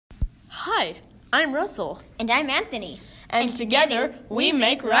Hi, I'm Russell. And I'm Anthony. And together we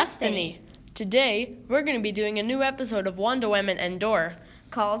make Rusthany. Today we're going to be doing a new episode of Wanda, Women, and Door.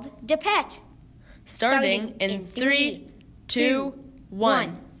 Called The Pet. Starting in 3, 2,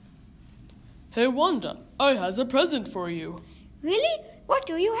 1. Hey Wanda, I has a present for you. Really? What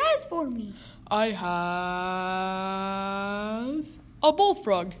do you has for me? I has a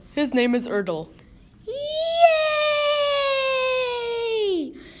bullfrog. His name is Erdl. Yay!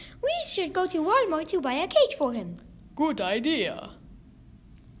 We should go to Walmart to buy a cage for him. Good idea.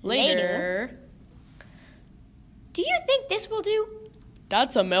 Later. Do you think this will do?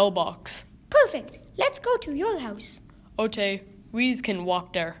 That's a mailbox. Perfect. Let's go to your house. Okay, we can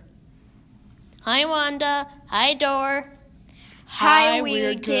walk there. Hi, Wanda. Hi, Door. Hi,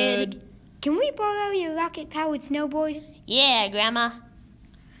 weird kid. Can we borrow your rocket-powered snowboard? Yeah, Grandma.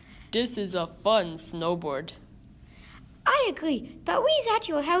 This is a fun snowboard. I agree, but we's at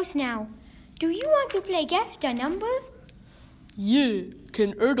your house now. Do you want to play Guess the Number? Yeah,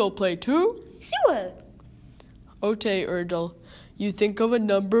 can Erdl play too? Sure. Okay, Erdl. You think of a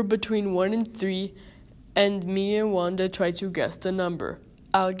number between 1 and 3, and me and Wanda try to guess the number.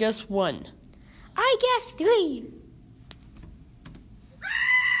 I'll guess 1. I guess 3.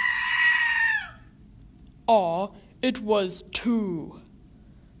 Aw, it was 2.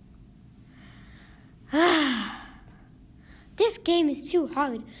 This game is too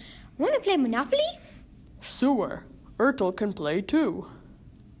hard. Want to play Monopoly? Sure, Erdl can play too.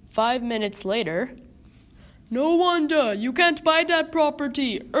 5 minutes later. No, Wanda, you can't buy that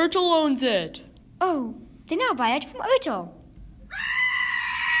property. Erdl owns it. Oh, then I'll buy it from Erdl.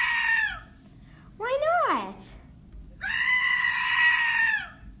 Why not?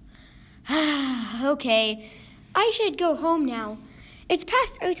 Okay, I should go home now. It's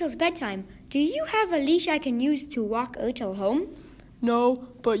past Erdl's bedtime. Do you have a leash I can use to walk Erdl home? No,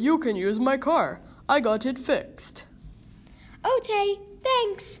 but you can use my car. I got it fixed. Okay,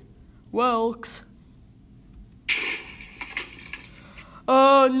 thanks. Welks.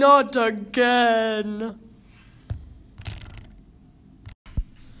 Oh, not again.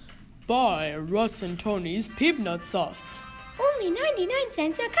 Buy Russ and Tony's peanut sauce. Only 99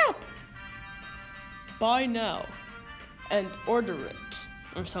 cents a cup. Buy now and order it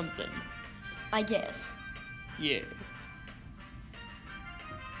or something. I guess. Yeah.